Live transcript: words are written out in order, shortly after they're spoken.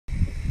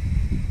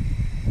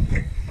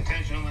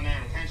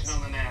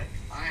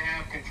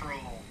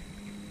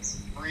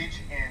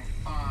breach in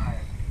 5,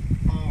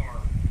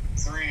 4,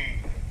 3.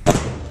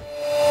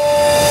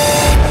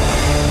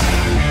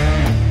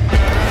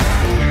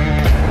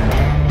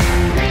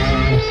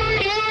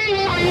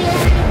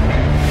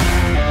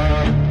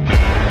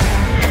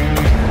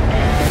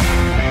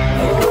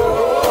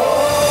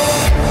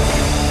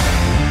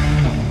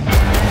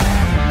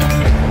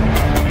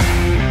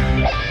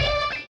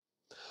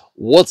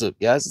 What's up,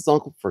 guys? It's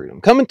Uncle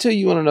Freedom coming to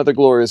you on another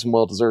glorious and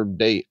well-deserved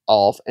day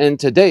off. And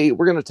today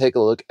we're going to take a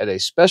look at a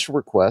special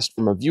request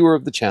from a viewer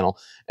of the channel,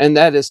 and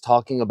that is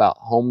talking about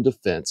home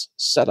defense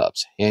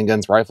setups,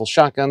 handguns, rifles,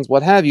 shotguns,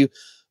 what have you.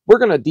 We're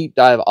going to deep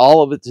dive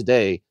all of it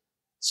today,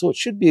 so it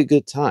should be a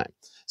good time.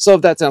 So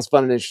if that sounds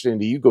fun and interesting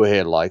to you, go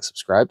ahead, like,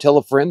 subscribe, tell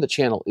a friend. The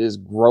channel is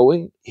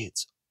growing.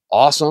 It's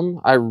awesome.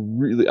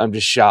 I'm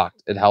just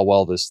shocked at how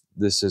well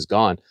this has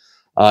gone.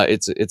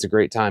 It's a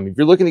great time. If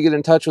you're looking to get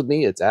in touch with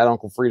me, it's at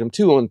Uncle Freedom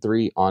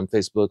 213 on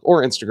Facebook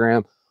or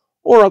Instagram,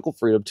 or Uncle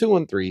Freedom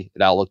 213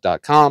 at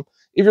outlook.com.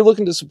 If you're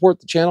looking to support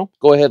the channel,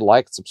 go ahead,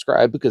 like,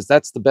 subscribe, because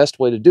that's the best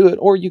way to do it.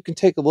 Or you can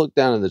take a look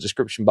down in the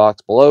description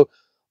box below.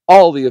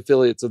 All the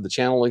affiliates of the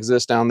channel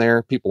exist down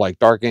there. People like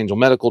Dark Angel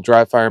Medical,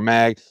 Dry Fire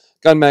Mag,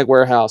 Gun Mag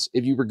Warehouse.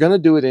 If you were going to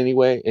do it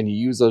anyway and you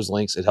use those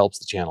links, it helps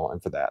the channel.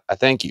 And for that, I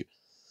thank you.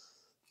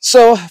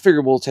 So I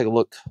figured we'll take a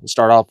look. We'll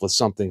start off with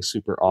something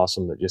super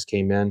awesome that just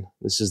came in.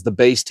 This is the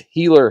Based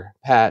Healer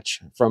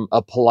patch from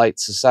A Polite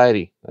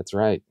Society. That's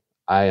right.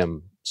 I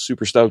am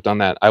super stoked on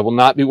that. I will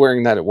not be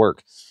wearing that at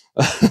work.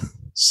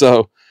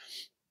 So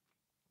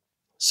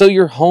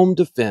your home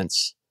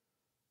defense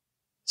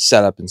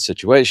setup and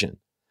situation.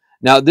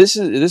 Now, this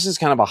is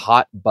kind of a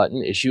hot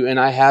button issue, and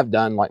I have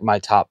done like my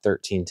top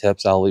 13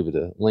 tips. I'll leave it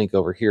a link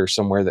over here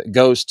somewhere that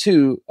goes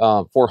to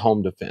for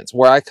home defense,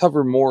 where I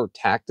cover more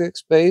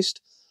tactics based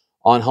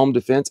on home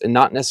defense and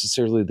not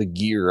necessarily the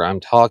gear I'm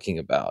talking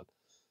about.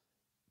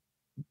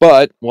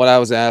 But what I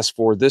was asked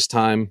for this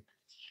time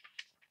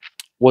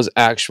was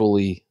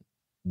actually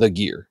the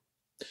gear.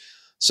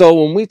 So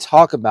when we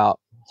talk about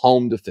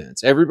home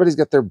defense, everybody's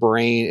got their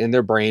brain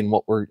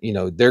what we're,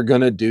 they're going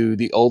to do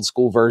the old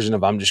school version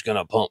of I'm just going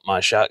to pump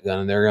my shotgun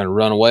and they're going to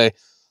run away,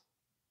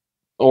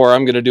 or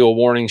I'm going to do a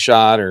warning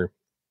shot, or,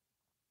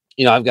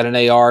 I've got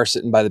an AR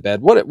sitting by the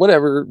bed,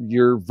 whatever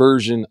your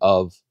version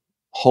of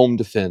home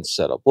defense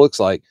setup looks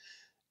like.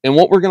 And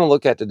what we're going to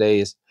look at today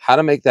is how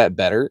to make that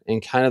better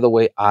and kind of the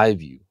way I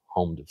view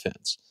home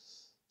defense.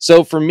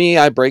 So for me,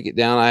 I break it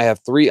down. I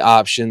have 3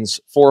 options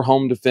for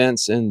home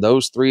defense, and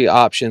those 3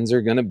 options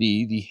are going to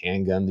be the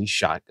handgun, the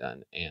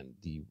shotgun, and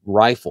the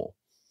rifle.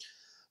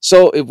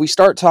 So if we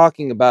start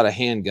talking about a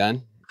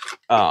handgun,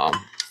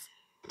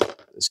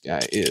 this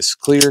guy is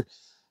clear.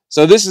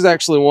 So this is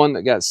actually one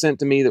that got sent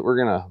to me that we're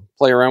going to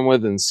play around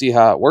with and see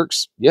how it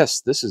works. Yes,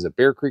 this is a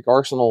Bear Creek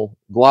Arsenal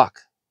Glock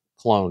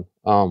clone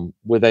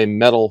with a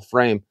metal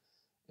frame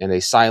and a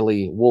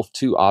Siley Wolf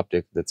 2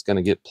 optic that's going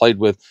to get played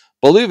with.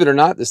 Believe it or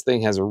not, this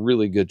thing has a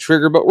really good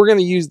trigger, but we're going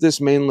to use this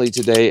mainly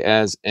today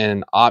as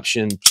an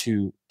option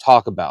to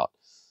talk about.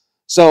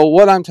 So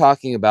what I'm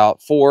talking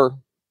about for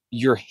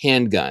your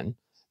handgun,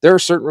 there are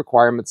certain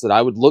requirements that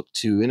I would look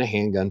to in a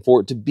handgun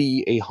for it to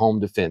be a home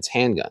defense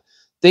handgun.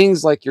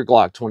 Things like your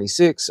Glock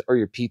 26 or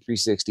your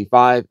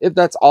P365. If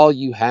that's all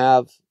you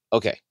have,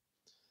 okay.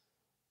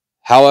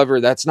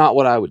 However, that's not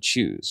what I would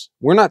choose.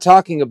 We're not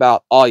talking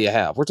about all you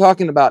have. We're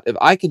talking about if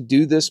I could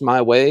do this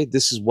my way,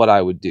 this is what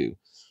I would do.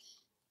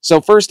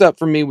 So first up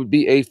for me would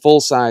be a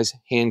full-size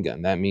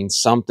handgun. That means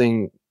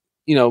something,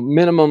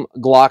 minimum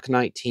Glock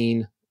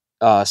 19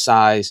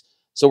 size.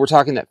 So we're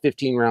talking that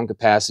 15-round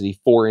capacity,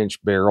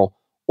 4-inch barrel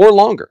or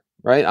longer,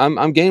 right?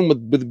 I'm game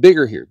with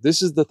bigger here.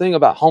 This is the thing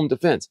about home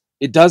defense.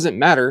 It doesn't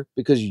matter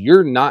because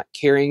you're not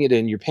carrying it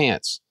in your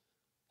pants.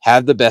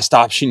 Have the best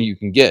option you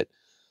can get.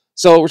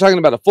 So we're talking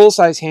about a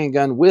full-size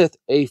handgun with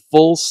a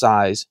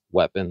full-size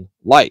weapon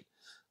light.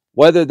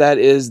 Whether that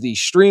is the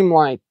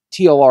Streamlight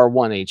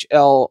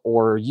TLR1HL,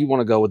 or you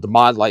want to go with the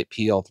Mod Light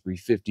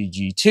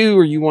PL350G2,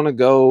 or you want to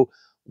go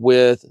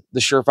with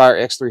the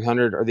Surefire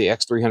X300 or the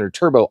X300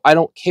 Turbo, I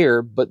don't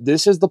care, but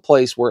this is the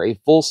place where a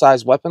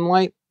full-size weapon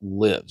light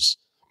lives.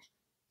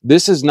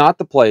 This is not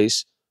the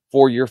place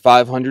for your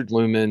 500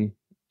 lumen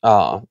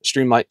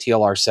Streamlight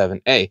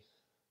TLR7A.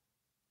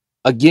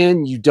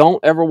 Again, you don't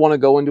ever want to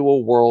go into a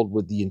world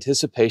with the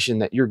anticipation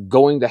that you're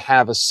going to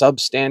have a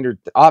substandard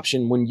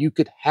option when you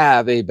could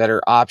have a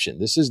better option.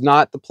 This is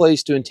not the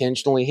place to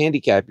intentionally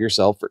handicap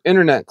yourself for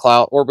internet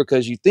clout or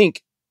because you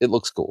think it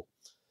looks cool.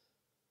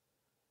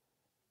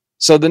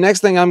 So the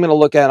next thing I'm going to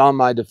look at on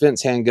my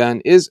defense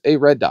handgun is a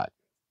red dot.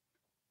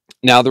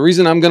 Now, the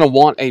reason I'm going to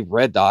want a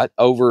red dot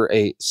over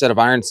a set of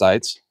iron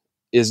sights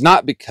is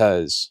not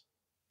because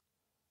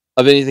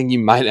of anything you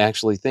might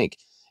actually think.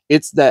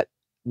 It's that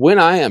when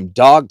I am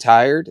dog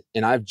tired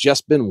and I've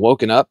just been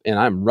woken up and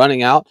I'm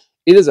running out,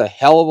 it is a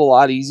hell of a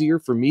lot easier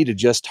for me to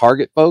just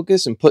target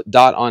focus and put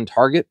dot on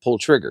target, pull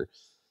trigger.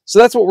 So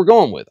that's what we're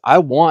going with. I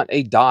want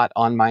a dot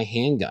on my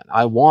handgun.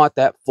 I want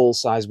that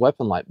full-size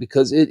weapon light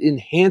because it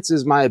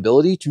enhances my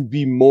ability to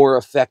be more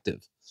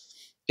effective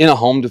in a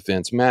home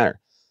defense manner.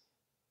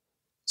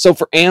 So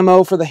for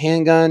ammo for the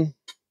handgun,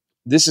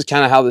 this is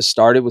kind of how this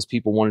started, was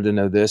people wanted to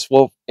know this.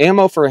 Well,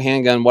 ammo for a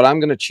handgun, what I'm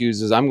going to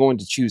choose is I'm going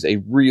to choose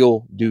a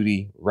real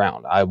duty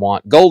round. I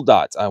want gold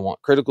dots. I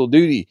want critical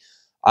duty.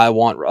 I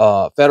want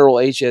federal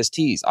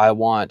HSTs. I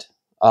want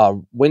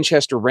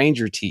Winchester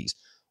Ranger Ts.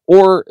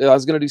 Or I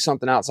was going to do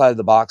something outside of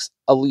the box,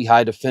 a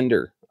Lehigh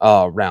Defender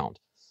round.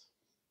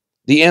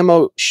 The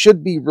ammo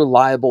should be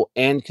reliable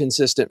and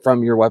consistent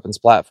from your weapons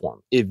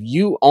platform. If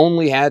you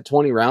only had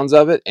 20 rounds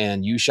of it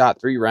and you shot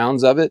 3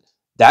 rounds of it,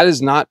 that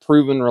is not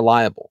proven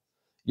reliable.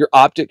 Your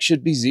optic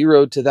should be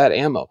zeroed to that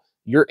ammo.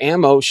 Your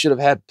ammo should have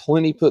had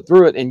plenty put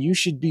through it, and you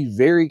should be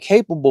very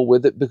capable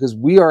with it, because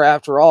we are,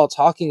 after all,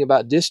 talking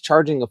about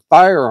discharging a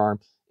firearm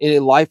in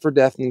a life or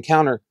death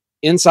encounter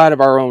inside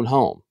of our own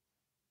home.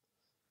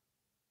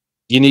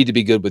 You need to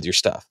be good with your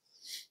stuff.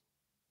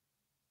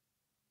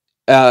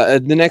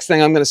 The next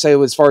thing I'm going to say,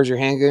 as far as your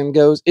handgun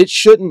goes, it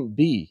shouldn't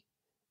be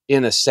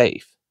in a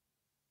safe.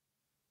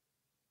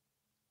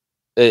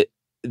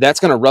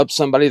 That's going to rub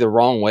somebody the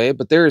wrong way,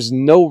 but there is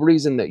no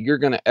reason that you're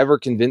going to ever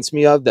convince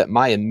me of that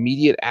my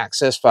immediate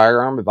access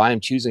firearm, if I am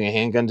choosing a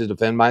handgun to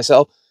defend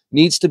myself,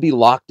 needs to be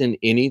locked in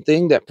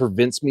anything that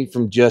prevents me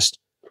from just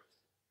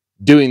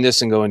doing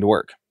this and going to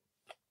work.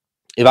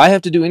 If I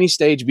have to do any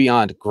stage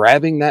beyond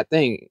grabbing that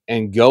thing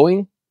and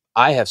going,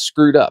 I have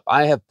screwed up.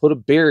 I have put a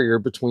barrier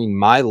between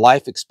my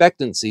life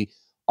expectancy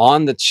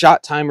on the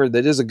shot timer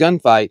that is a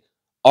gunfight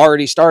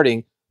already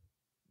starting,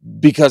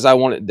 because I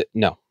wanted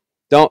no.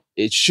 Don't.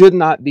 It should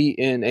not be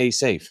in a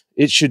safe.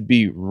 It should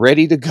be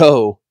ready to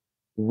go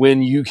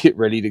when you get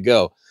ready to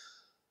go.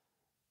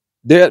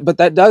 But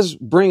that does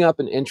bring up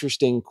an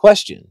interesting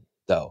question,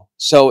 though.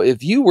 So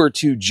if you were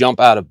to jump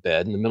out of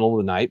bed in the middle of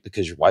the night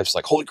because your wife's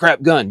like, "Holy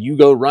crap, gun!" You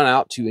go run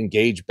out to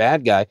engage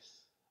bad guy,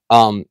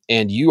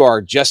 and you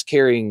are just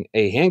carrying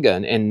a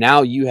handgun, and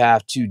now you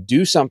have to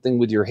do something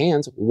with your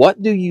hands.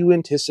 What do you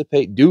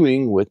anticipate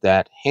doing with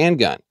that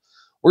handgun?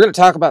 We're going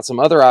to talk about some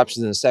other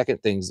options in a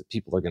second, things that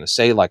people are going to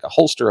say, like a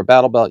holster, a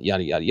battle belt,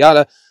 yada, yada,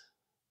 yada.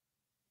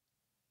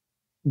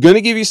 Going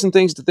to give you some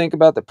things to think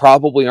about that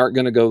probably aren't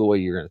going to go the way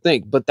you're going to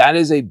think. But that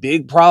is a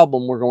big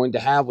problem we're going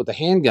to have with the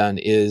handgun,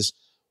 is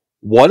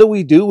what do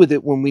we do with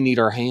it when we need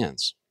our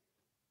hands?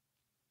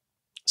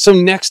 So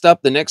next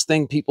up, the next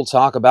thing people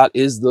talk about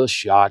is the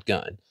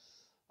shotgun.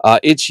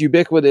 It's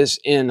ubiquitous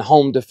in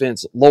home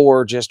defense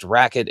lore. Just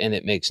rack it and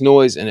it makes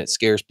noise and it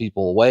scares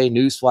people away.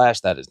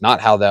 Newsflash, that is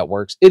not how that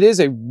works. It is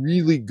a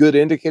really good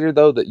indicator,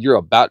 though, that you're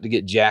about to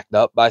get jacked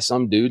up by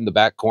some dude in the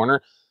back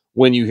corner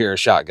when you hear a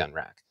shotgun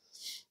rack.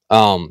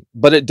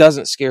 But it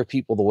doesn't scare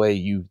people the way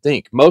you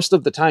think. Most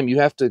of the time, you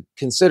have to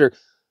consider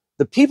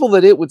the people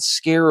that it would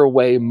scare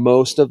away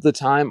most of the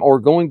time are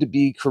going to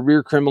be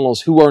career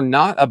criminals who are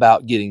not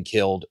about getting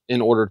killed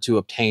in order to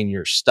obtain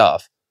your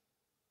stuff.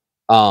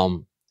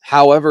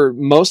 However,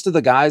 most of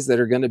the guys that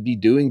are going to be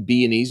doing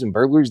B&Es and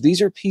burglaries,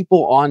 these are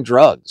people on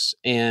drugs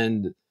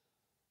and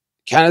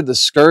kind of the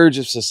scourge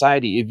of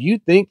society. If you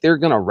think they're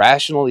going to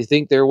rationally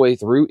think their way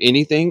through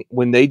anything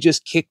when they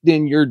just kicked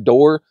in your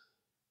door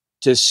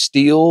to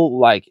steal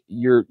like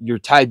your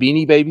Ty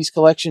Beanie Babies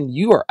collection,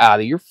 you are out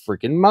of your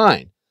freaking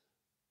mind.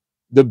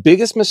 The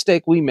biggest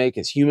mistake we make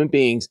as human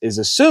beings is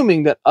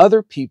assuming that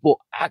other people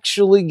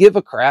actually give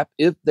a crap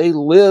if they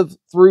live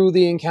through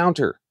the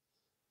encounter.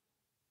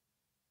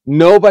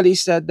 Nobody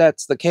said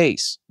that's the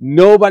case.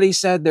 Nobody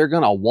said they're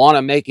going to want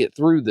to make it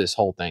through this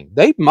whole thing.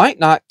 They might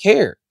not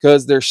care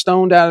because they're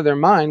stoned out of their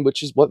mind,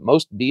 which is what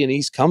most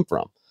B&Es come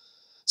from.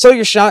 So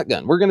your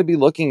shotgun, we're going to be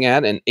looking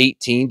at an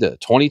 18 to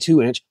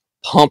 22 inch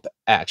pump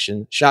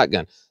action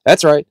shotgun.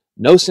 That's right.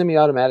 No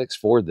semi-automatics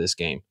for this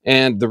game.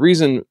 And the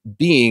reason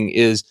being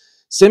is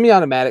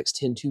semi-automatics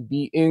tend to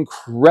be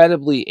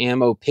incredibly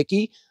ammo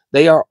picky.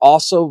 They are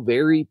also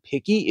very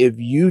picky if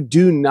you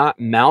do not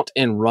mount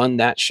and run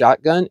that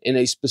shotgun in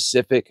a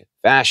specific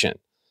fashion.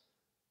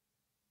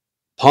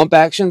 Pump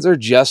actions are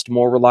just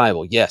more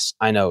reliable. Yes,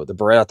 I know the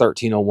Beretta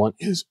 1301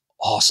 is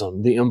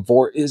awesome. The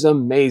M4 is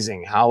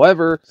amazing.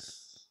 However,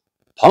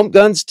 pump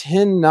guns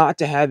tend not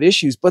to have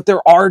issues, but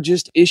there are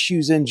just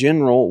issues in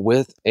general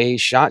with a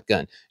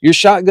shotgun. Your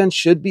shotgun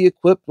should be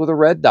equipped with a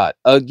red dot.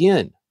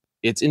 Again,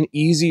 it's an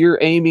easier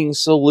aiming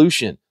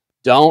solution.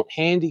 Don't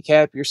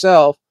handicap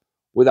yourself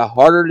with a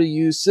harder to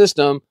use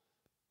system.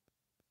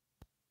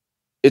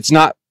 It's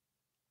not,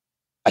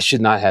 I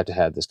should not have to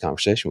have this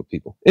conversation with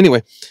people.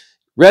 Anyway,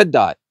 red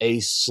dot, a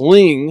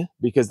sling,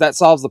 because that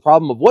solves the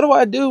problem of what do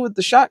I do with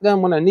the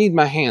shotgun when I need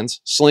my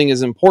hands? Sling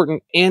is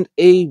important, and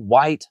a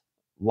white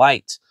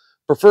light,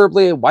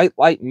 preferably a white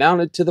light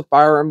mounted to the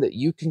firearm that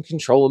you can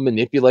control and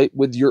manipulate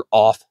with your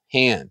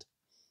offhand.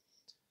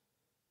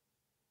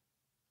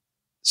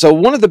 So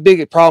one of the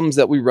big problems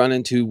that we run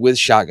into with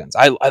shotguns,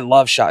 I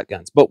love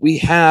shotguns, but we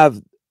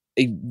have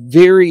a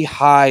very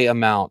high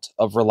amount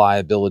of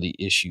reliability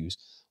issues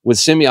with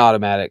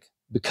semi-automatic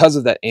because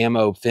of that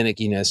ammo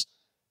finickiness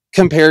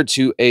compared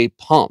to a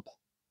pump.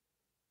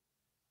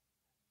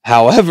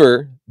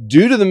 However,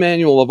 due to the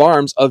manual of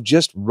arms of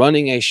just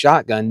running a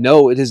shotgun,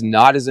 no, it is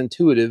not as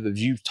intuitive as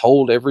you've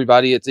told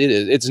everybody it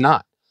is. It's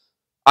not.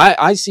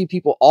 I see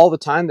people all the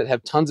time that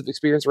have tons of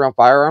experience around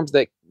firearms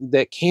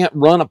that can't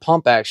run a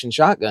pump action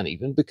shotgun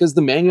even because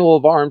the manual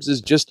of arms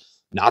is just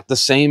not the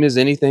same as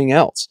anything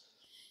else.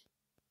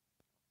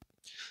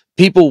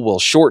 People will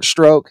short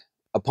stroke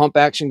a pump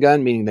action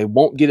gun, meaning they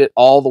won't get it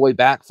all the way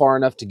back far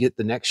enough to get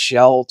the next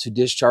shell to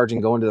discharge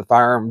and go into the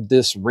firearm,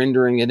 this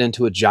rendering it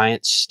into a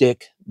giant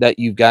stick that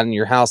you've got in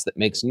your house that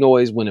makes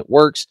noise when it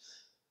works.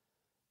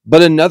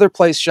 But another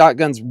place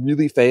shotguns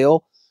really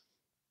fail,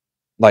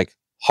 like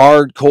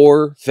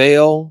hardcore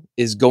fail,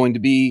 is going to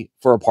be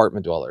for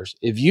apartment dwellers.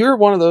 If you're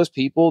one of those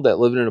people that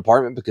live in an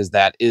apartment because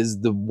that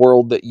is the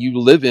world that you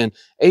live in,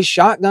 a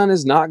shotgun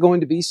is not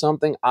going to be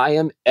something I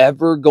am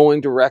ever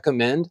going to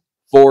recommend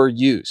for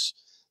use.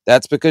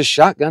 That's because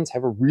shotguns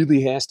have a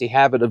really nasty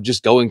habit of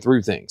just going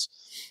through things.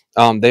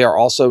 They are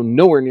also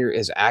nowhere near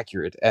as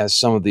accurate as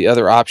some of the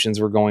other options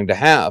we're going to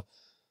have,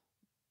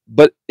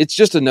 but it's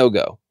just a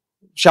no-go.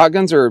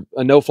 Shotguns are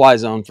a no-fly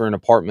zone for an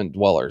apartment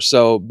dweller.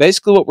 So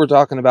basically what we're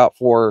talking about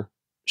for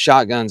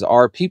shotguns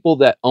are people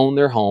that own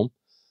their home.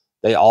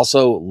 They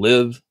also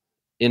live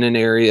in an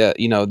area,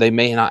 they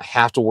may not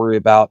have to worry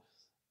about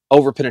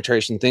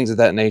overpenetration, things of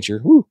that nature.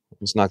 Whew,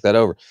 let's knock that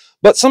over.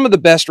 But some of the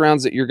best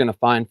rounds that you're going to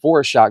find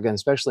for a shotgun,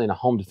 especially in a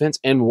home defense,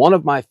 and one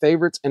of my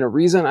favorites, and a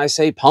reason I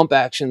say pump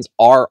actions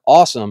are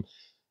awesome,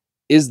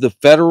 is the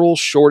Federal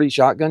Shorty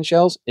shotgun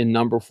shells in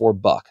number 4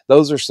 buck.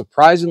 Those are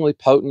surprisingly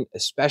potent,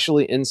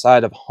 especially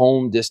inside of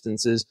home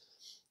distances.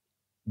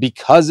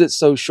 Because it's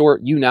so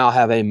short, you now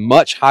have a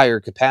much higher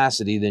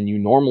capacity than you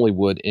normally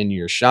would in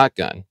your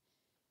shotgun.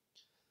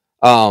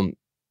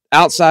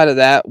 Outside of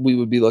that, we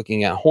would be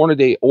looking at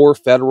Hornady or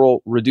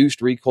Federal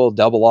reduced recoil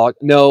double aught.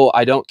 No,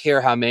 I don't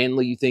care how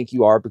manly you think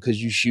you are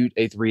because you shoot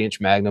a 3-inch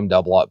Magnum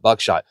double aught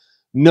buckshot.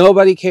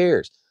 Nobody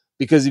cares,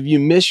 because if you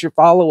miss your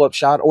follow-up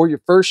shot or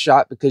your first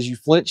shot because you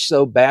flinched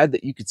so bad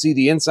that you could see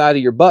the inside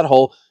of your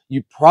butthole,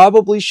 you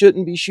probably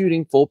shouldn't be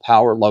shooting full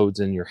power loads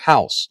in your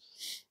house.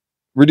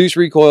 Reduced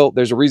recoil,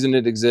 there's a reason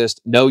it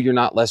exists. No, you're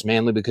not less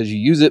manly because you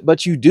use it,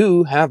 but you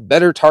do have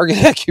better target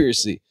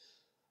accuracy.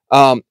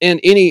 And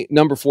any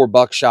number 4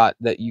 buckshot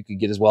that you could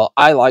get as well.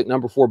 I like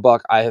number 4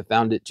 buck. I have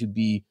found it to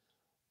be,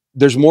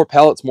 there's more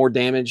pellets, more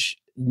damage.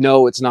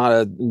 No, it's not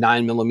a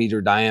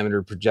 9mm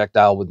diameter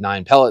projectile with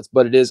 9 pellets,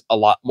 but it is a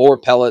lot more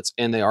pellets,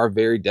 and they are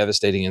very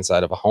devastating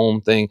inside of a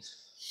home thing.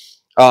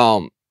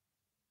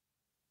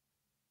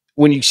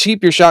 When you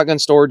keep your shotgun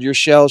stored, your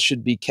shells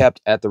should be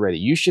kept at the ready.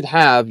 You should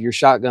have your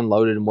shotgun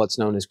loaded in what's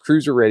known as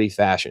cruiser ready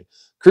fashion.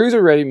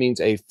 Cruiser ready means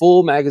a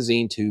full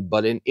magazine tube,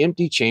 but an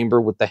empty chamber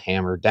with the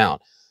hammer down.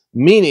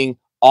 Meaning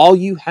all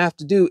you have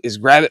to do is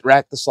grab it,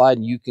 rack the slide,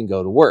 and you can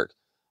go to work.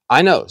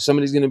 I know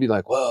somebody's going to be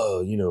like,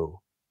 whoa,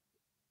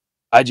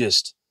 I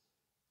just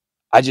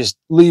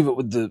leave it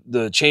with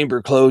the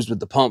chamber closed with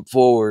the pump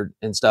forward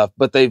and stuff.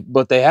 But they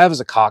have is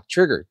a cocked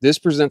trigger. This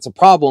presents a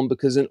problem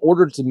because in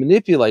order to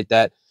manipulate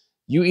that,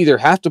 you either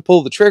have to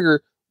pull the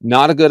trigger,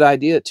 not a good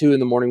idea at 2 in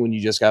the morning when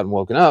you just gotten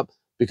woken up,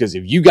 because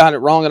if you got it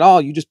wrong at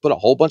all, you just put a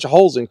whole bunch of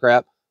holes in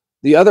crap.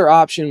 The other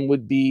option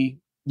would be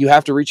you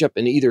have to reach up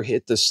and either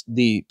hit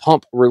the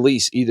pump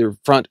release, either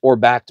front or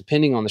back,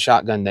 depending on the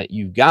shotgun that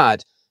you've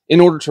got,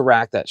 in order to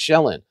rack that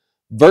shell in.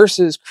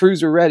 Versus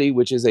cruiser ready,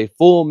 which is a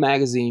full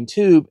magazine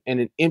tube and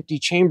an empty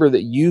chamber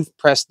that you've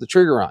pressed the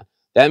trigger on.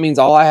 That means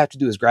all I have to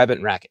do is grab it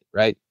and rack it,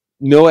 right?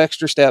 No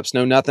extra steps,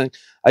 no nothing.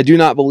 I do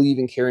not believe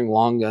in carrying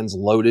long guns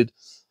loaded.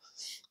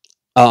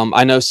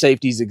 I know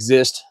safeties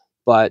exist,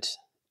 but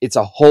it's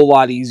a whole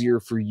lot easier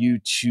for you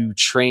to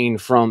train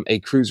from a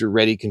cruiser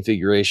ready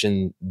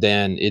configuration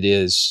than it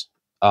is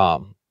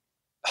hotter.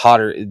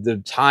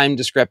 The time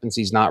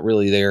discrepancy is not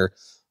really there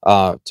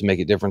to make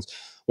a difference.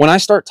 When I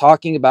start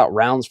talking about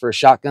rounds for a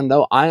shotgun,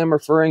 though, I am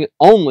referring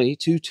only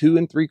to 2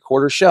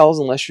 3/4 shells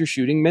unless you're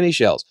shooting mini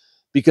shells.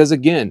 Because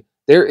again,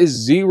 there is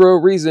zero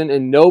reason,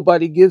 and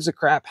nobody gives a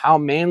crap how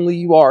manly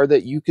you are,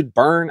 that you could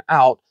burn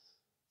out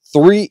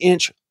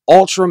 3-inch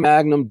ultra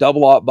magnum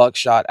double aught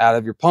buckshot out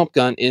of your pump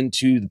gun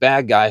into the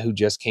bad guy who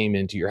just came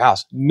into your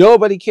house.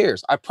 Nobody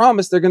cares. I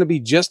promise they're going to be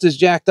just as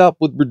jacked up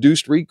with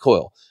reduced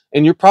recoil,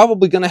 and you're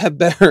probably going to have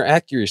better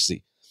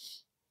accuracy.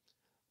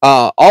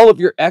 All of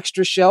your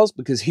extra shells,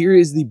 because here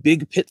is the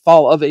big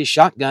pitfall of a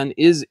shotgun,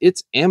 is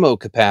its ammo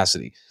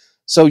capacity.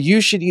 So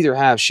you should either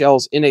have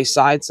shells in a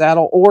side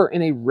saddle or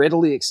in a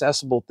readily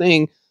accessible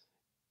thing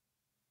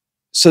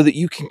so that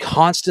you can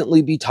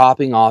constantly be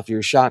topping off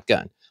your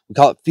shotgun. We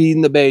call it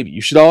feeding the baby.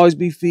 You should always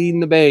be feeding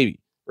the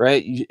baby,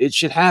 right? It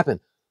should happen.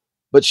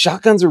 But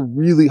shotguns are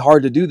really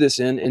hard to do this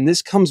in, and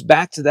this comes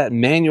back to that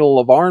manual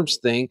of arms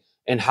thing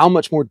and how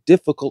much more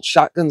difficult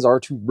shotguns are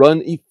to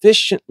run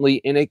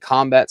efficiently in a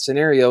combat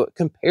scenario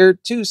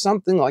compared to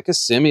something like a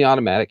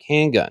semi-automatic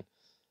handgun.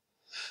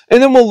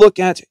 And then we'll look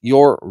at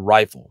your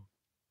rifle.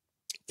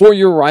 For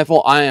your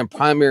rifle, I am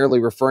primarily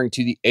referring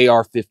to the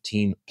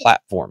AR-15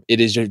 platform. It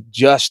is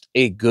just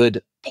a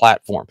good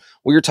platform.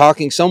 We are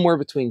talking somewhere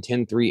between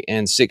 10.3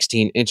 and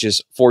 16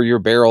 inches for your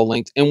barrel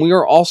length, and we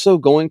are also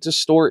going to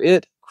store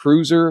it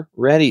cruiser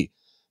ready,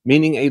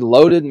 meaning a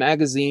loaded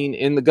magazine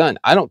in the gun.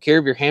 I don't care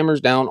if your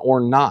hammer's down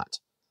or not.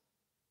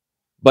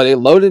 but a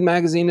loaded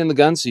magazine in the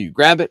gun, so you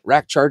grab it,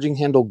 rack charging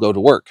handle, go to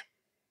work.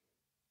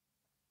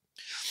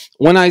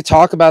 When I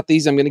talk about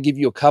these, I'm going to give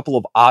you a couple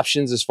of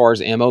options as far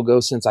as ammo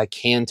goes, since I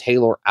can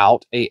tailor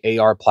out a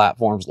AR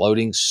platform's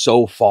loading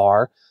so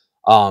far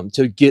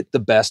to get the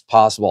best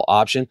possible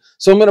option.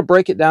 So I'm going to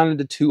break it down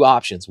into two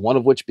options, one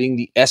of which being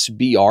the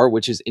SBR,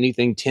 which is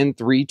anything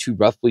 10.3 to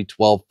roughly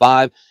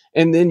 12.5,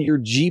 and then your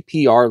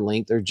GPR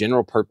length or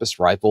general purpose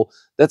rifle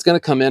that's going to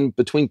come in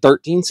between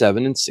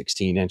 13.7 and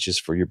 16 inches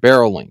for your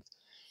barrel length.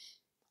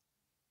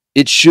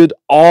 It should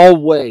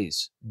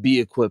always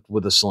be equipped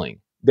with a sling.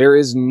 There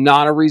is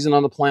not a reason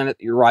on the planet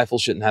that your rifle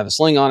shouldn't have a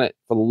sling on it.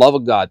 For the love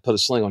of God, put a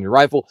sling on your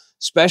rifle,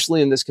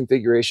 especially in this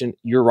configuration.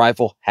 Your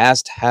rifle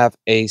has to have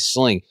a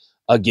sling.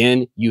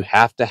 Again, you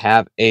have to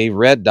have a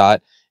red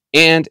dot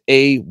and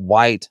a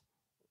white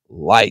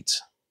light.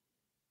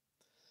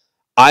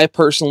 I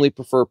personally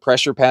prefer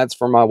pressure pads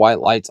for my white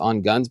lights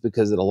on guns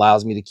because it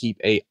allows me to keep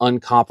a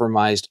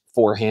uncompromised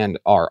forehand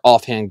or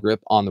offhand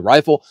grip on the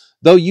rifle,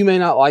 though you may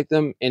not like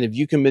them. And if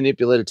you can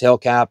manipulate a tail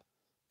cap,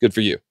 good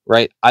for you,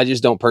 right? I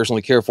just don't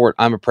personally care for it.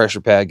 I'm a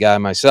pressure pad guy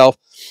myself.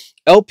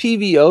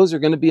 LPVOs are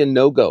going to be a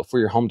no-go for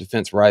your home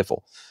defense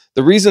rifle.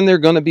 The reason they're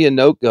going to be a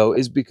no-go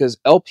is because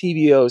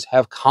LPVOs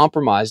have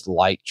compromised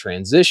light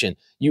transition.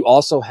 You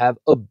also have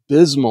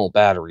abysmal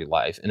battery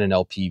life in an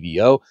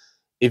LPVO.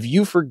 If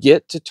you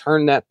forget to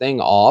turn that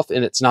thing off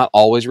and it's not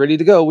always ready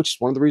to go, which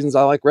is one of the reasons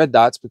I like red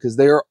dots, because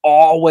they are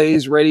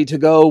always ready to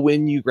go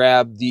when you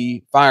grab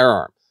the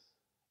firearm.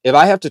 If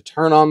I have to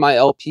turn on my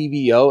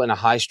LPVO in a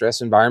high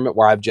stress environment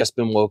where I've just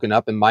been woken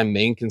up and my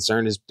main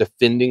concern is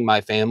defending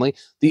my family,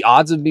 the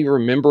odds of me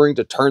remembering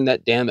to turn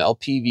that damn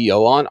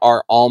LPVO on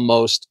are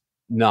almost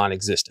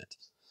non-existent.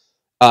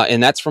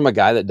 And that's from a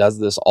guy that does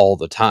this all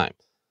the time.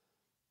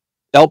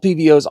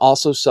 LPVOs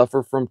also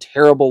suffer from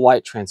terrible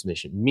light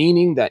transmission,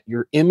 meaning that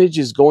your image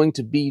is going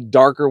to be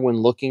darker when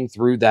looking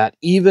through that,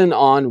 even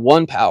on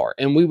 1 power.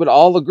 And we would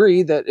all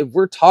agree that if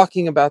we're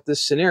talking about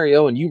this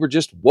scenario and you were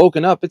just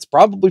woken up, it's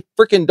probably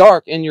freaking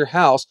dark in your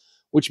house,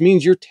 which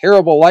means your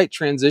terrible light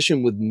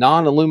transition with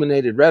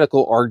non-illuminated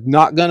reticle are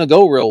not going to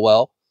go real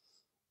well.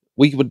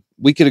 We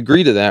could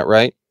agree to that,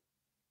 right?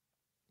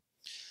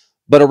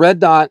 But a red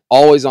dot,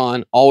 always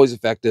on, always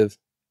effective.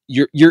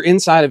 You're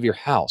inside of your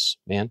house,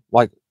 man.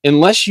 Like,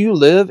 unless you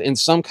live in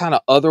some kind of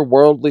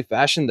otherworldly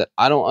fashion that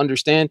I don't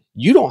understand,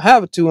 you don't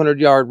have a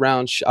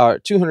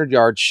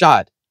 200-yard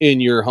shot in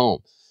your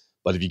home.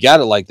 But if you got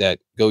it like that,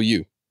 go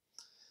you.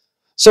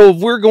 So if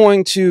we're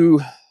going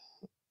to,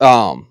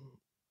 and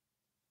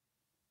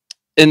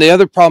the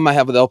other problem I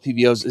have with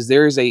LPVOs is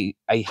there is a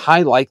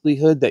high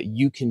likelihood that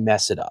you can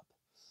mess it up.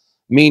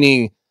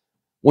 Meaning,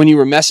 when you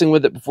were messing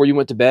with it before you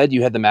went to bed,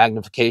 you had the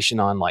magnification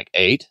on like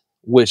 8.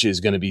 Which is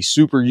going to be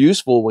super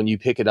useful when you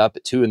pick it up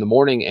at 2 in the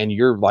morning and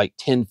you're like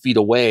 10 feet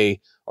away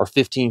or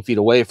 15 feet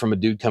away from a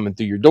dude coming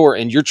through your door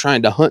and you're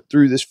trying to hunt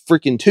through this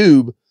freaking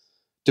tube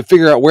to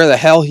figure out where the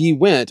hell he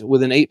went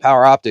with an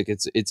 8-power optic.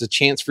 It's a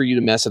chance for you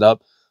to mess it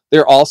up.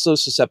 They're also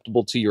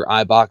susceptible to your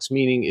eye box,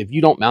 meaning if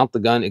you don't mount the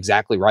gun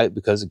exactly right,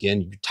 because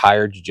again, you're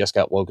tired, you just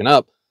got woken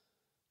up,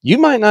 you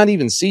might not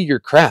even see your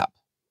crap.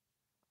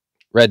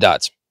 Red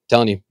dots.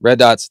 Telling you, red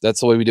dots,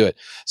 that's the way we do it.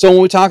 So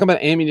when we talk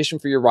about ammunition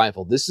for your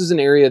rifle, this is an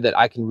area that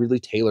I can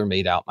really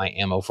tailor-made out my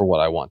ammo for what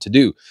I want to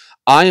do.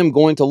 I am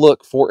going to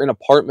look for an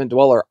apartment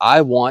dweller. I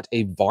want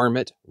a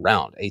varmint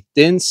round, a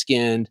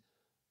thin-skinned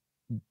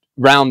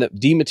round that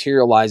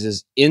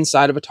dematerializes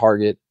inside of a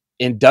target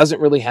and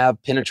doesn't really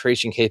have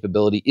penetration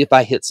capability if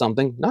I hit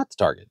something not the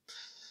target.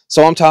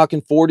 So I'm talking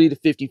 40 to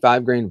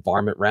 55 grain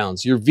varmint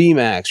rounds, your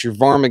VMAX, your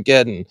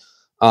Varmageddon,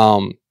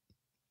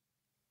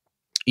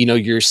 you know,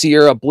 your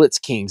Sierra Blitz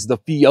Kings, the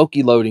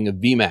Fiocchi loading of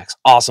VMAX,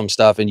 awesome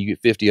stuff, and you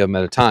get 50 of them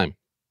at a time.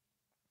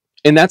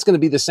 And that's going to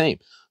be the same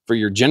for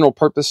your general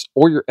purpose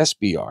or your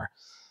SBR.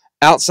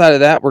 Outside of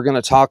that, we're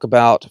going to talk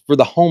about for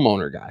the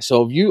homeowner guy.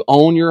 So if you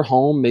own your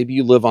home, maybe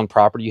you live on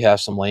property, you have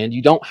some land,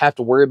 you don't have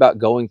to worry about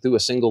going through a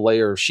single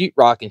layer of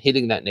sheetrock and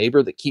hitting that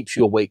neighbor that keeps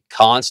you awake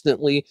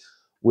constantly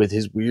with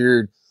his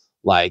weird,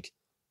 like,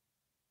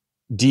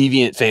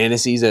 deviant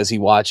fantasies as he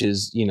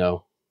watches, you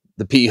know,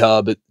 the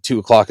P-Hub at 2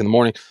 o'clock in the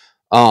morning.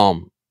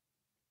 I'm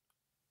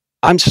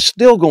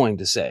still going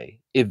to say,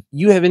 if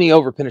you have any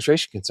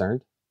over-penetration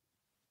concern,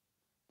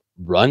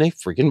 run a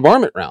freaking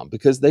varmint round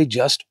because they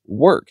just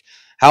work.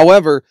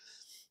 However,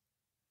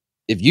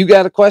 if you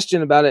got a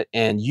question about it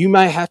and you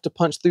might have to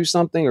punch through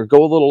something or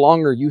go a little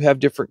longer, you have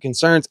different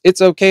concerns,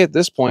 it's okay at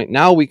this point.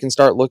 Now we can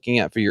start looking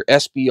at for your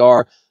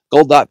SBR,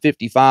 gold dot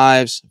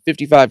 55s,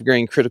 55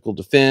 grain critical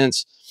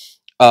defense,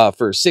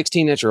 for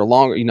 16-inch or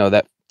longer, you know,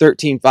 that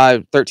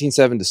 13.5, 13.7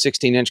 to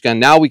 16-inch gun.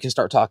 Now we can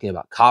start talking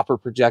about copper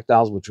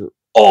projectiles, which are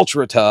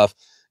ultra tough.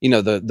 You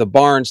know, the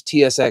Barnes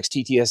TSX,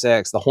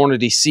 TTSX, the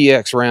Hornady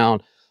CX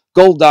round,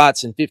 gold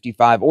dots in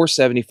 55 or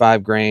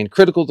 75 grain.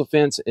 Critical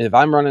defense, if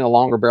I'm running a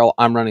longer barrel,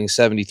 I'm running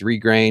 73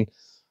 grain.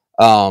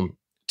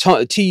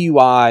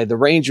 TUI, the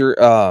Ranger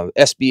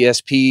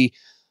SBSP,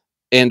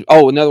 and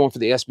another one for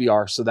the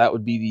SBR. So that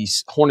would be the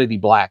Hornady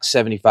Black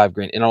 75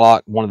 grain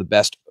interlock, one of the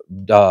best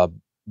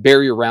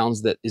barrier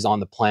rounds that is on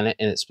the planet,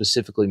 and it's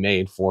specifically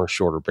made for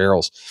shorter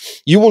barrels.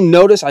 You will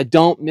notice I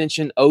don't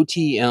mention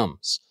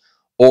OTMs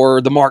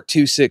or the Mark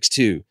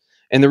 262.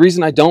 And the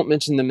reason I don't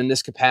mention them in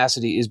this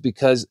capacity is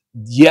because,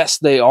 yes,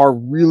 they are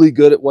really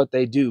good at what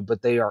they do,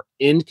 but they are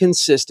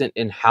inconsistent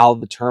in how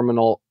the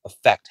terminal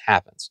effect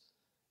happens.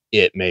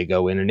 It may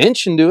go in an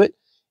inch and do it.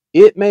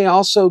 It may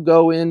also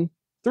go in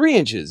 3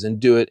 inches and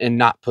do it and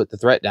not put the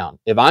threat down.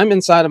 If I'm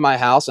inside of my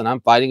house and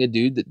I'm fighting a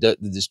dude that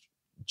is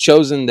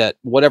chosen that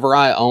whatever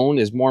I own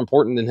is more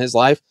important than his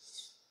life,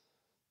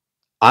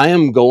 I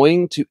am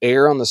going to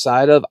err on the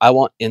side of I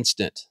want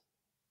instant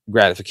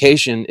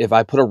gratification. If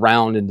I put a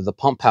round into the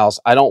pump house,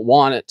 I don't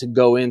want it to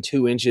go in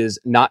 2 inches,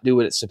 not do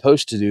what it's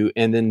supposed to do,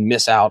 and then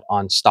miss out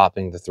on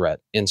stopping the threat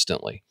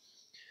instantly.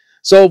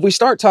 So if we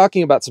start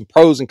talking about some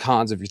pros and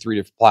cons of your 3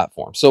 different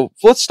platforms. So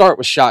let's start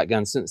with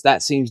shotgun, since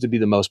that seems to be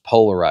the most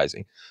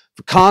polarizing.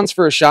 For cons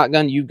for a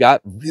shotgun, you've got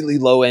really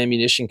low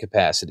ammunition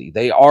capacity.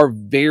 They are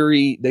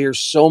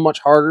so much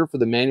harder for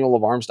the manual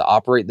of arms to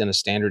operate than a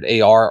standard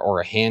AR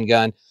or a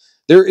handgun.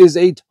 There is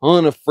a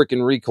ton of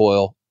freaking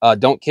recoil.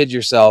 Don't kid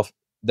yourself.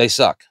 They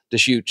suck to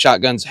shoot.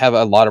 Shotguns have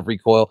a lot of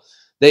recoil.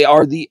 They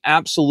are the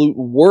absolute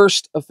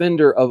worst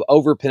offender of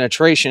over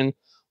penetration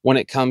when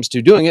it comes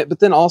to doing it, but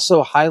then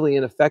also highly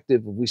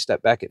ineffective if we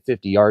step back at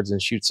 50 yards and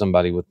shoot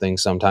somebody with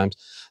things sometimes.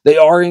 They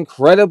are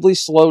incredibly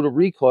slow to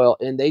recoil,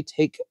 and they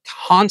take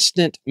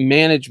constant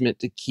management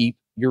to keep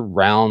your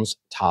rounds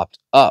topped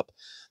up.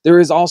 There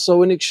is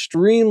also an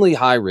extremely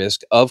high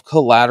risk of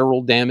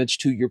collateral damage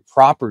to your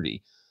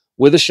property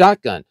with a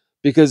shotgun,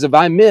 because if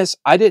I miss,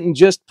 I didn't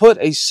just put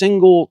a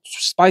single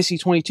spicy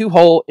 22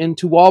 hole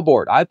into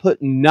wallboard. I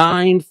put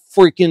 9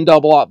 freaking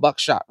double-aught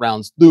buckshot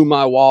rounds through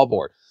my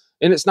wallboard.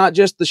 And it's not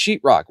just the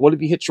sheetrock. What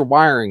if you hit your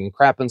wiring and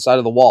crap inside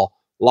of the wall?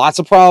 Lots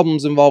of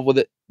problems involved with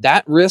it.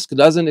 That risk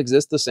doesn't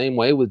exist the same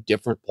way with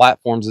different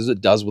platforms as it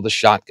does with a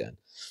shotgun.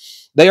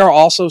 They are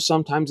also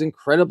sometimes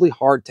incredibly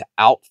hard to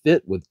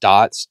outfit with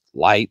dots,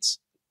 lights,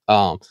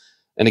 and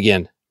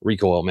again,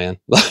 recoil, man.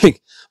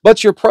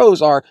 But your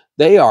pros are,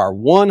 they are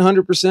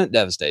 100%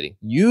 devastating.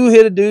 You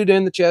hit a dude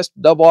in the chest,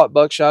 double-aught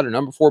buckshot, or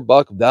number 4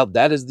 buck,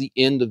 that is the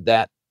end of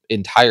that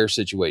entire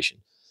situation.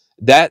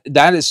 That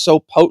is so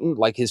potent,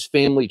 like his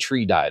family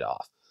tree died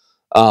off.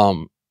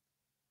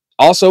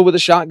 Also with a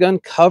shotgun,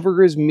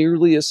 cover is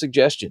merely a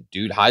suggestion.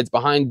 Dude hides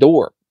behind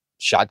door.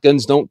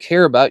 Shotguns don't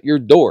care about your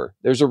door.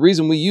 There's a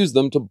reason we use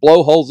them to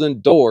blow holes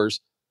in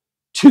doors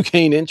to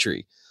gain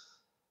entry.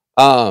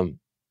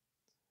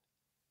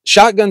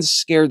 Shotguns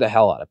scare the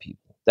hell out of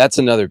people. That's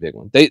another big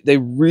one. They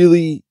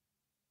really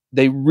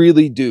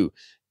do.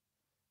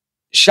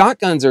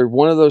 Shotguns are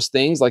one of those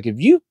things, like if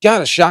you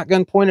got a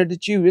shotgun pointed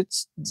at you,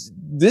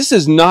 this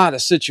is not a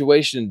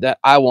situation that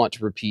I want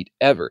to repeat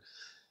ever.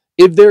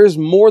 If there's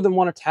more than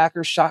one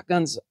attacker,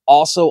 shotguns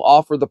also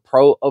offer the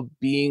pro of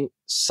being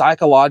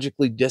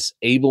psychologically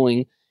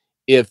disabling.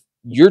 If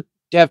you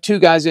have 2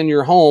 guys in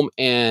your home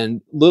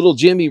and little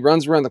Jimmy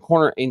runs around the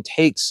corner and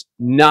takes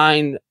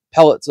 9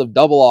 pellets of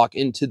double-aught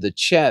into the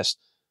chest,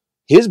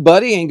 his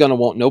buddy ain't going to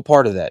want no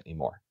part of that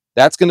anymore.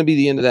 That's going to be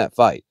the end of that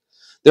fight.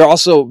 They're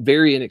also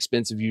very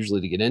inexpensive usually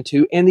to get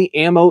into, and the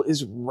ammo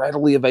is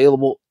readily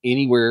available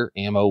anywhere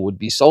ammo would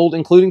be sold,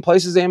 including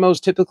places ammo is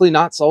typically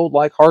not sold,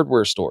 like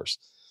hardware stores.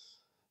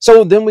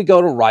 So then we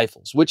go to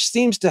rifles, which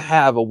seems to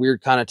have a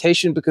weird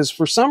connotation because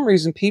for some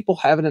reason people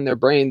have it in their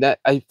brain that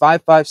a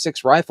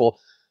 5.56 rifle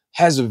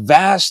has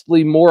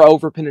vastly more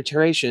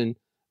over-penetration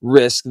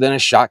risk than a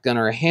shotgun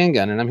or a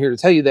handgun, and I'm here to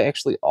tell you they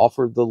actually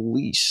offer the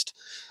least.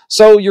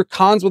 So your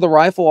cons with a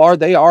rifle are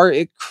they are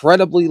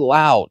incredibly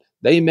loud.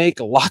 They make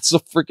lots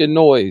of freaking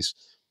noise.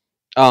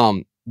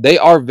 They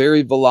are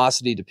very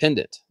velocity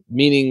dependent,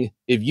 meaning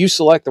if you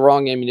select the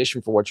wrong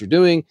ammunition for what you're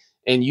doing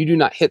and you do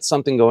not hit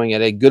something going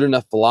at a good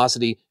enough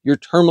velocity, your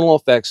terminal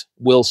effects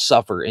will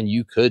suffer and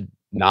you could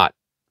not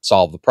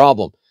solve the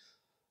problem.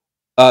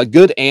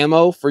 Good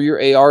ammo for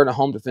your AR and a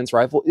home defense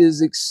rifle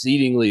is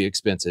exceedingly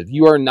expensive.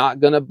 You are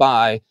not going to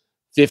buy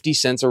 50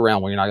 cents a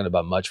round. Well, you're not going to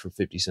buy much for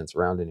 50 cents a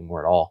round anymore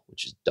at all,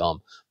 which is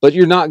dumb. But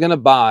you're not going to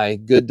buy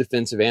good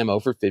defensive ammo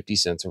for 50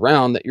 cents a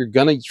round that you're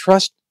going to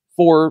trust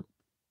for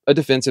a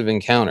defensive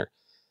encounter.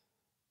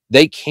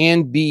 They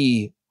can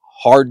be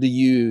hard to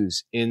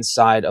use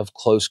inside of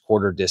close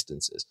quarter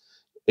distances.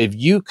 If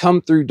you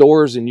come through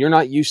doors and you're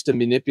not used to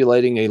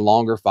manipulating a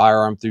longer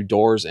firearm through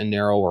doors and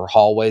narrower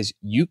hallways,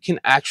 you can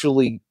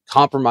actually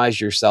compromise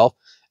yourself,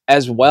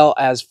 as well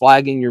as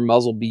flagging your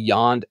muzzle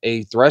beyond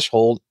a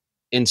threshold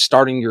and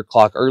starting your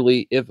clock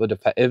early if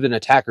an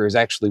attacker is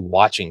actually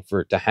watching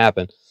for it to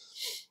happen.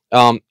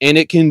 And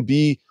it can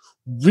be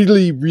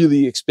really,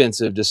 really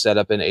expensive to set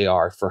up an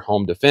AR for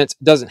home defense.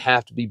 It doesn't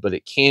have to be, but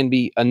it can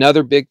be.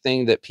 Another big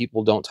thing that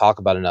people don't talk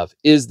about enough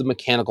is the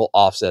mechanical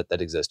offset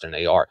that exists in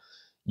AR.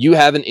 You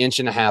have an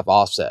 1.5 inch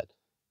offset.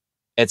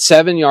 At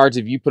 7 yards,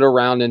 if you put a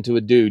round into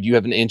a dude, you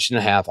have an 1.5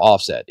 inch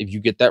offset. If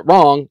you get that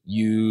wrong,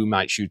 you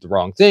might shoot the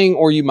wrong thing,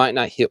 or you might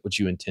not hit what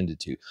you intended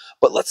to.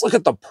 But let's look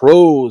at the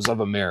pros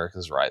of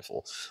America's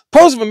rifle.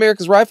 Pros of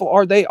America's rifle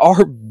are they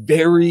are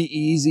very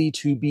easy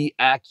to be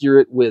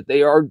accurate with.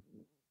 They are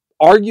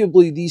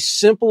arguably the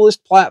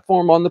simplest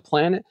platform on the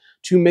planet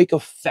to make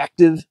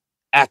effective,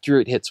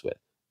 accurate hits with.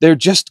 They're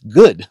just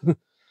good.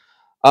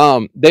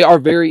 They are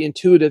very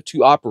intuitive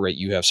to operate.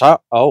 You have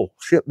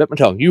bit my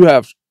tongue. You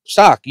have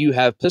stock, you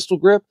have pistol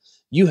grip,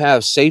 you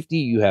have safety,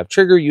 you have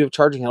trigger, you have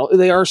charging handle.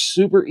 They are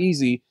super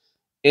easy,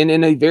 and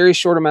in a very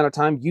short amount of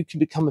time, you can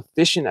become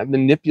efficient at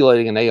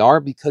manipulating an AR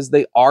because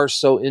they are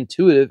so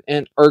intuitive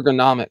and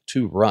ergonomic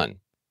to run.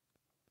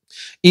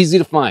 Easy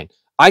to find.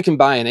 I can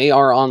buy an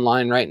AR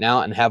online right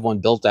now and have one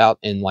built out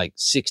in like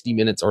 60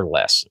 minutes or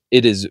less.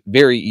 It is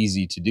very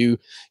easy to do.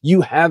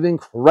 You have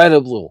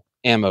incredible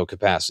ammo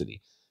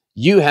capacity.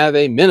 You have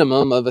a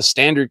minimum of a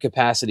standard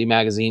capacity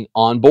magazine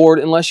on board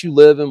unless you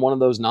live in one of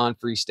those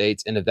non-free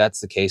states. And if that's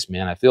the case,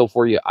 man, I feel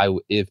for you.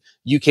 If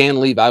you can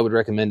leave, I would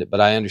recommend it,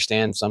 but I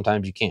understand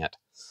sometimes you can't.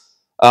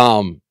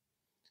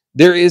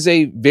 There is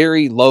a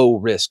very low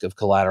risk of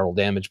collateral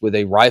damage with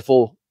a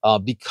rifle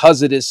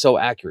because it is so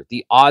accurate.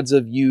 The odds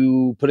of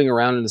you putting a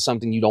round into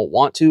something you don't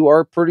want to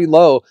are pretty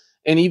low.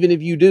 And even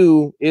if you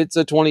do, it's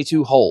a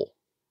 22 hole.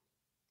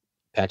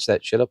 Patch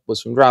that shit up with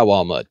some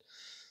drywall mud.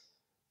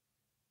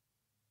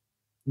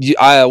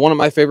 One of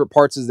my favorite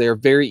parts is they are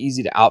very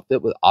easy to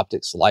outfit with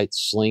optics, lights,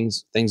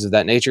 slings, things of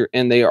that nature.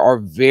 And they are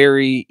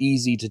very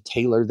easy to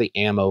tailor the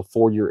ammo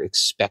for your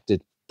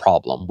expected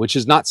problem, which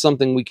is not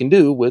something we can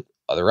do with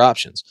other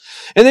options.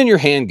 And then your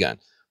handgun.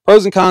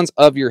 Pros and cons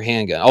of your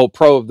handgun. Oh,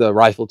 pro of the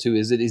rifle too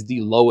is it is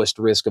the lowest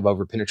risk of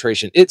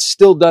overpenetration. It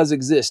still does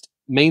exist,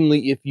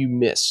 mainly if you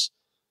miss.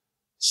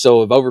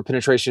 So if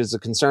overpenetration is a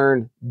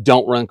concern,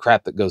 don't run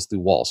crap that goes through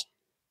walls.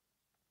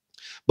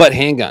 But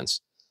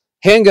handguns.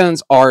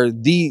 Handguns are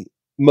the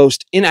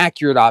most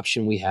inaccurate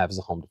option we have as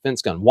a home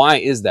defense gun. Why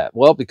is that?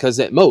 Well, because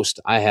at most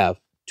I have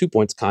 2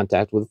 points of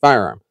contact with a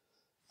firearm.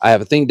 I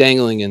have a thing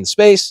dangling in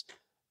space.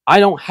 I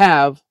don't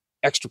have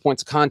extra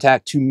points of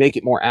contact to make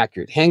it more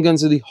accurate.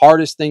 Handguns are the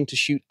hardest thing to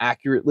shoot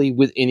accurately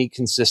with any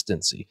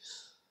consistency.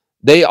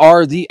 They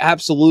are the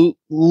absolute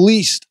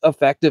least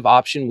effective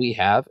option we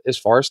have as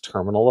far as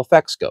terminal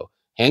effects go.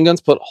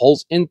 Handguns put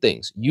holes in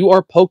things. You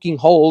are poking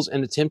holes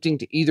and attempting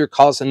to either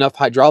cause enough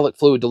hydraulic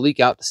fluid to leak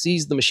out to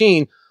seize the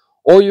machine,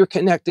 or you're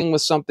connecting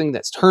with something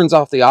that turns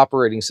off the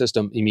operating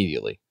system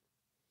immediately.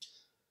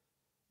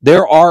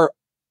 There are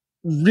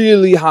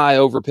really high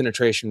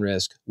overpenetration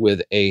risk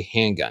with a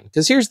handgun.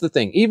 Because here's the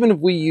thing, even if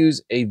we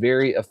use a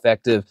very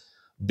effective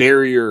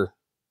barrier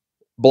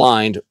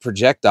blind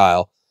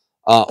projectile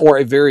or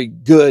a very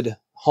good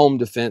home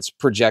defense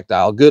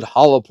projectile, good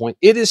hollow point,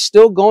 it is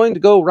still going to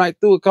go right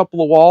through a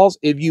couple of walls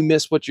if you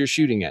miss what you're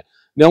shooting at.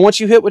 Now, once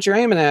you hit what you're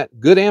aiming at,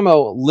 good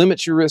ammo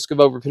limits your risk of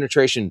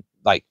overpenetration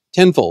like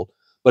tenfold.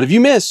 But if you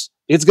miss,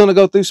 it's going to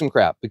go through some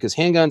crap because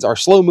handguns are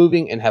slow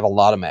moving and have a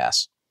lot of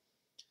mass.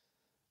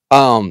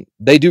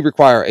 They do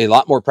require a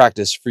lot more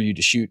practice for you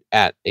to shoot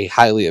at a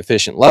highly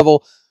efficient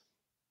level.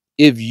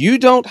 If you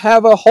don't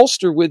have a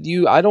holster with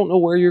you, I don't know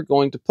where you're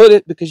going to put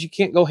it because you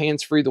can't go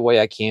hands-free the way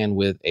I can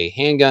with a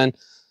handgun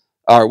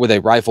or with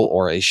a rifle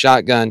or a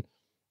shotgun.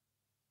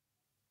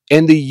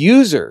 And the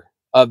user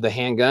of the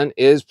handgun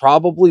is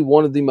probably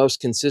one of the most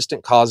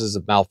consistent causes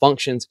of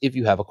malfunctions if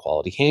you have a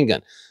quality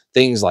handgun.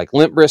 Things like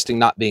limp wristing,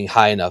 not being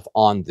high enough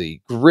on the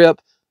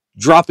grip,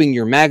 dropping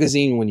your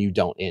magazine when you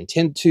don't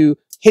intend to,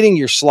 hitting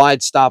your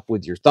slide stop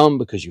with your thumb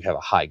because you have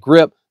a high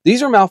grip.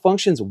 These are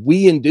malfunctions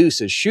we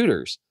induce as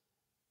shooters.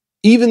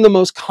 Even the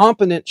most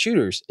competent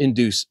shooters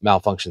induce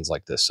malfunctions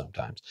like this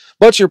sometimes.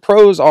 But your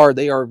pros are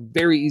they are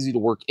very easy to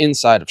work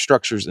inside of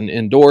structures and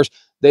indoors.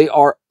 They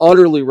are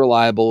utterly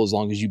reliable as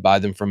long as you buy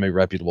them from a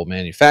reputable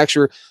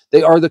manufacturer.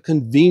 They are the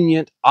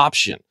convenient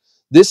option.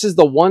 This is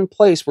the one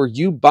place where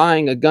you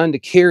buying a gun to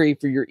carry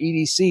for your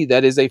EDC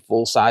that is a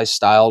full-size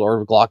styled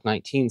or Glock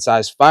 19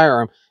 size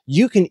firearm,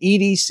 you can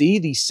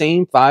EDC the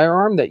same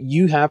firearm that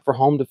you have for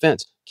home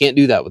defense. Can't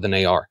do that with an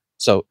AR.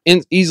 So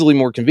easily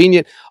more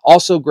convenient.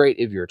 Also great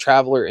if you're a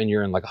traveler and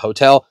you're in like a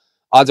hotel.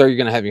 Odds are you're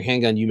going to have your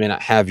handgun. You may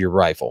not have your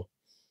rifle.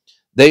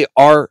 They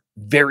are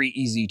very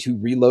easy to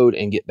reload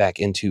and get back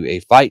into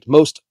a fight.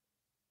 Most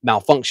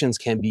malfunctions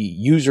can be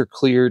user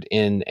cleared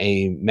in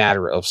a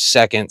matter of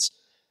seconds.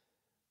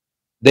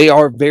 They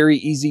are very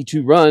easy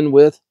to run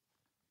with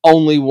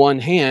only one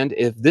hand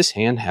if this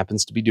hand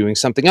happens to be doing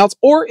something else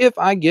or if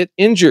I get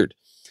injured.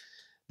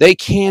 They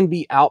can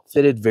be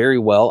outfitted very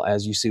well,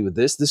 as you see with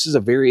this. This is a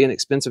very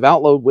inexpensive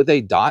outload with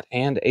a dot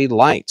and a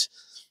light.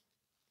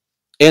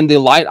 And the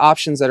light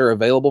options that are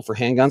available for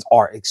handguns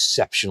are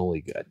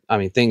exceptionally good. I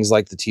mean, things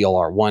like the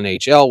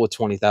TLR-1HL with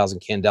 20,000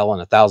 candela and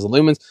 1,000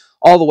 lumens,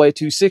 all the way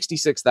to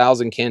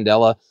 66,000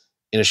 candela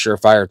in a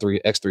Surefire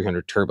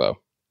X300 Turbo.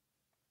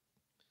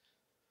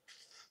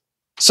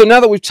 So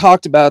now that we've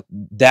talked about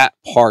that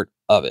part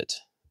of it,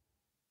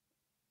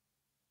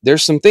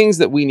 there's some things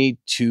that we need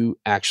to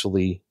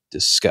actually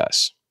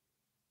discuss.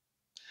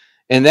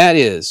 And that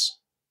is,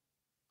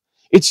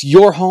 it's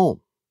your home.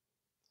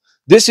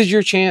 This is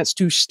your chance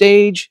to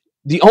stage,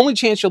 the only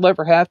chance you'll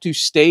ever have to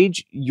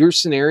stage your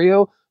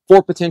scenario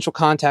for potential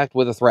contact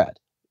with a threat.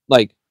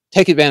 Like,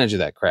 take advantage of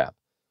that crap.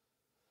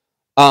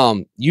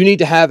 You need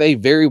to have a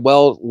very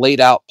well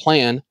laid out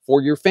plan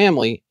for your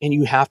family, and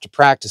you have to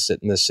practice it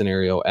in this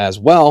scenario as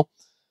well.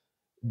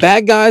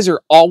 Bad guys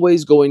are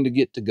always going to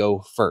get to go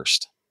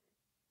first.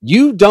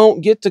 You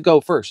don't get to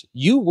go first.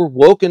 You were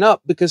woken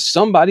up because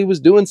somebody was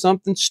doing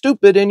something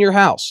stupid in your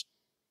house.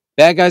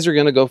 Bad guys are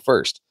going to go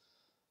first.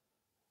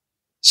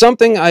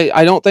 Something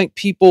I don't think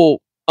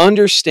people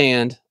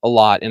understand a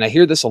lot, and I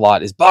hear this a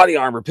lot, is body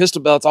armor,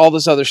 pistol belts, all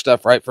this other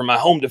stuff, right? For my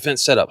home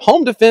defense setup.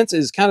 Home defense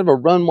is kind of a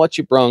run what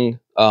you brung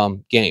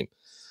game.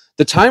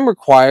 The time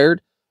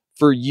required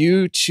for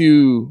you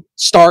to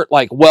start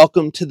like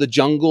Welcome to the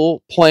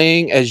Jungle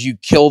playing as you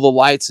kill the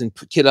lights and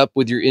get up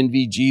with your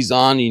NVGs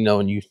on, you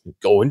know, and you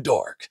go in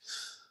dark,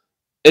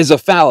 is a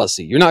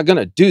fallacy. You're not going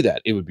to do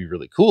that. It would be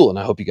really cool, and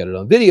I hope you got it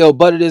on video,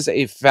 but it is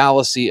a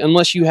fallacy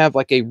unless you have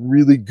like a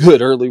really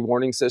good early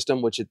warning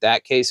system, which in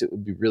that case, it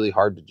would be really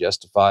hard to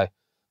justify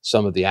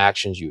some of the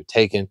actions you had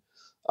taken.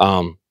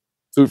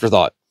 Food for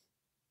thought.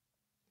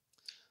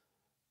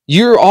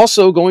 You're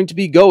also going to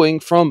be going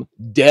from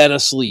dead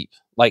asleep,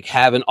 like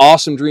having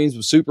awesome dreams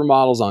with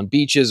supermodels on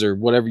beaches or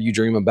whatever you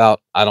dream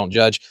about, I don't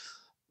judge,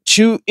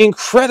 to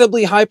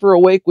incredibly hyper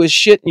awake with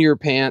shit in your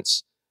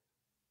pants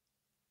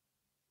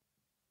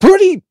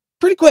pretty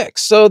quick.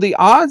 So the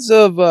odds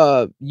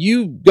of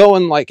you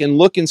going like and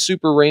looking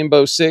super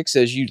Rainbow Six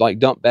as you like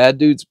dump bad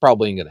dudes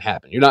probably ain't gonna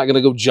happen. You're not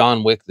gonna go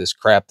John Wick this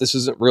crap. This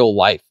isn't real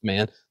life,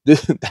 man.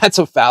 That's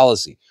a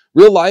fallacy.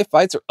 Real life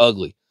fights are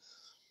ugly.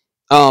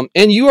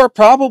 And you are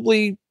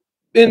probably,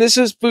 and this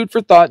is food for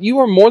thought, you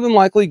are more than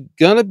likely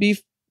gonna be,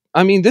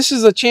 I mean, this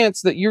is a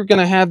chance that you're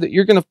gonna have that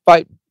you're gonna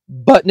fight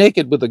butt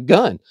naked with a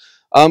gun.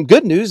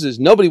 Good news is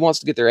nobody wants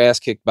to get their ass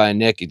kicked by a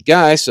naked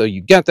guy, so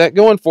you got that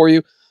going for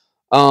you.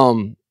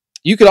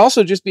 You could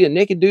also just be a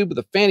naked dude with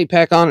a fanny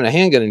pack on and a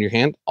handgun in your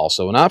hand,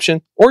 also an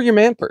option, or your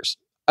man purse.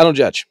 I don't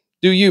judge.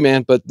 Do you,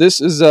 man? But this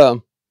is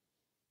a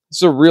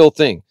real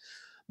thing.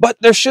 But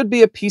there should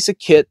be a piece of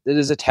kit that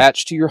is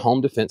attached to your home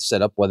defense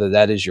setup, whether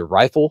that is your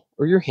rifle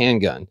or your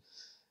handgun.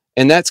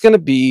 And that's going to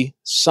be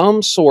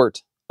some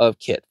sort of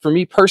kit. For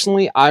me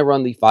personally, I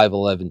run the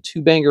 511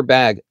 two-banger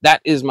bag.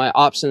 That is my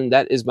option.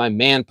 That is my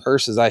man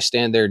purse as I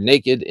stand there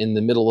naked in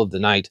the middle of the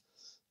night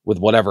with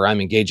whatever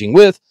I'm engaging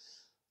with.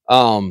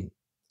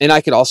 And I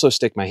could also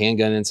stick my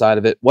handgun inside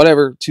of it,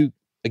 whatever, to,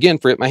 again,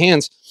 free up my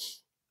hands.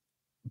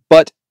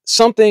 But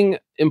something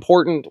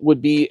important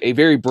would be a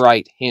very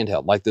bright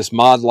handheld, like this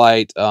Mod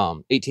Light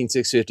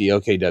 18650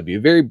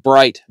 OKW. Very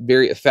bright,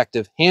 very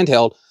effective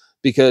handheld,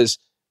 because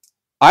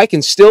I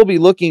can still be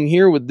looking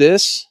here with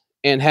this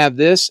and have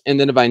this,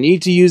 and then if I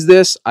need to use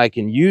this, I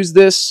can use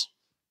this.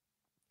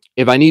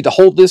 If I need to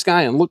hold this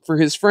guy and look for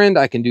his friend,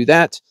 I can do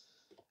that.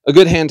 A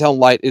good handheld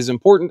light is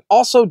important.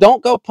 Also,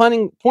 don't go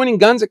pointing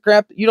guns at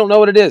crap that you don't know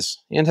what it is.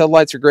 Handheld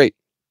lights are great.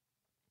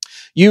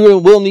 You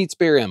will need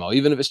spare ammo,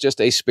 even if it's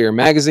just a spare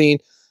magazine.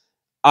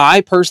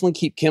 I personally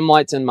keep chem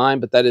lights in mind,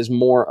 but that is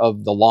more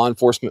of the law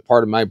enforcement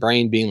part of my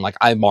brain, being like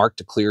I marked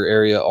a clear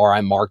area or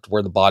I marked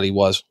where the body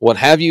was, what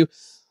have you.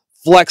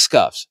 Flex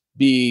cuffs,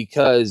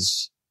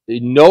 because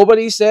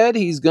nobody said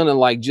he's going to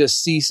like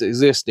just cease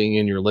existing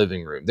in your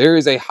living room. There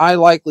is a high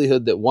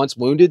likelihood that once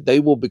wounded, they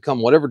will become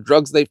whatever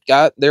drugs they've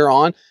got they're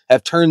on,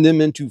 have turned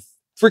them into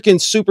freaking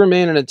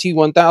Superman and a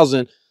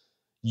T-1000.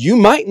 You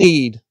might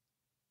need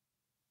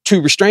to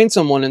restrain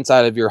someone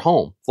inside of your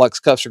home. Flex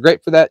cuffs are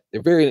great for that.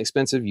 They're very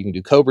inexpensive. You can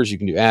do Cobras, you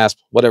can do ASP,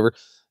 whatever.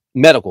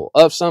 Medical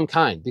of some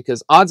kind,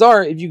 because odds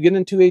are if you get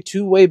into a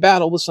two-way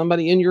battle with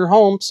somebody in your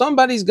home,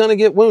 somebody's going to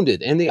get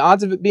wounded, and the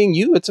odds of it being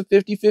you, it's a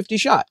 50-50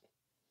 shot.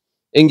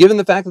 And given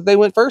the fact that they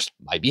went first,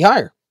 might be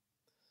higher.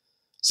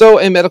 So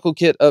a medical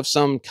kit of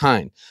some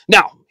kind.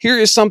 Now, here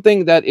is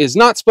something that is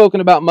not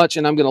spoken about much,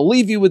 and I'm going to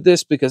leave you with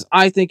this because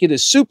I think it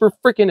is super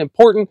freaking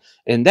important,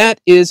 and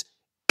that is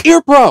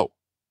Ear Pro.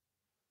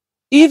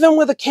 Even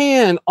with a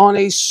can on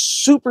a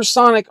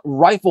supersonic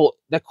rifle,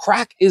 the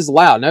crack is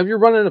loud. Now, if you're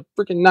running a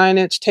freaking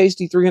 9-inch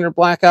Tasty 300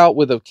 Blackout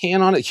with a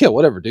can on it, yeah,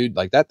 whatever, dude.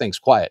 Like, that thing's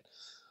quiet.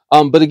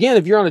 But again,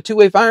 if you're on a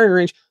two-way firing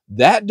range,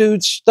 that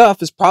dude's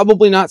stuff is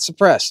probably not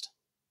suppressed.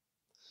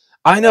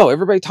 I know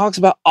everybody talks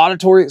about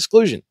auditory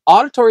exclusion.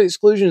 Auditory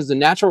exclusion is the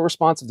natural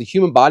response of the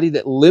human body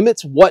that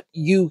limits what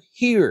you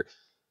hear.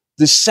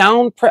 The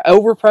sound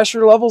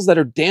overpressure levels that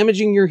are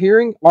damaging your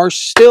hearing are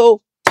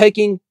still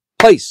taking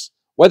place,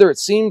 whether it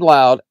seemed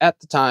loud at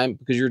the time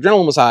because your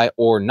adrenaline was high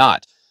or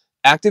not.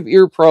 Active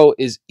Ear Pro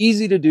is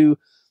easy to do.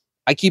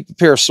 I keep a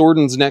pair of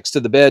Swordens next to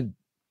the bed.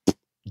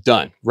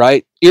 Done,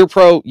 right? Ear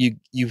Pro, you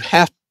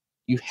have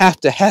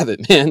to have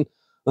it, man.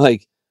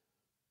 Like,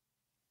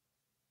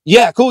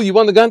 yeah, cool, you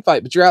won the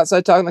gunfight, but you're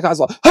outside talking to the cops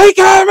like, "He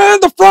came in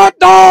the front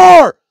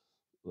door!"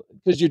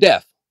 Because you're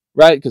deaf.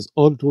 right? Because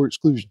auditory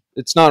exclusion,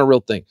 it's not a real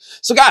thing.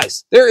 So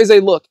guys, there is a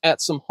look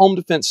at some home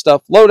defense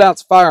stuff,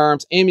 loadouts,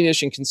 firearms,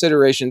 ammunition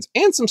considerations,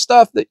 and some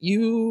stuff that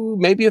you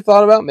maybe have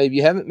thought about, maybe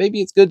you haven't.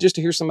 Maybe it's good just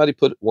to hear somebody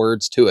put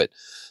words to it.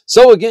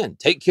 So again,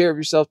 take care of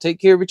yourself, take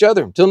care of each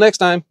other. Until next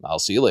time, I'll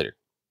see you later.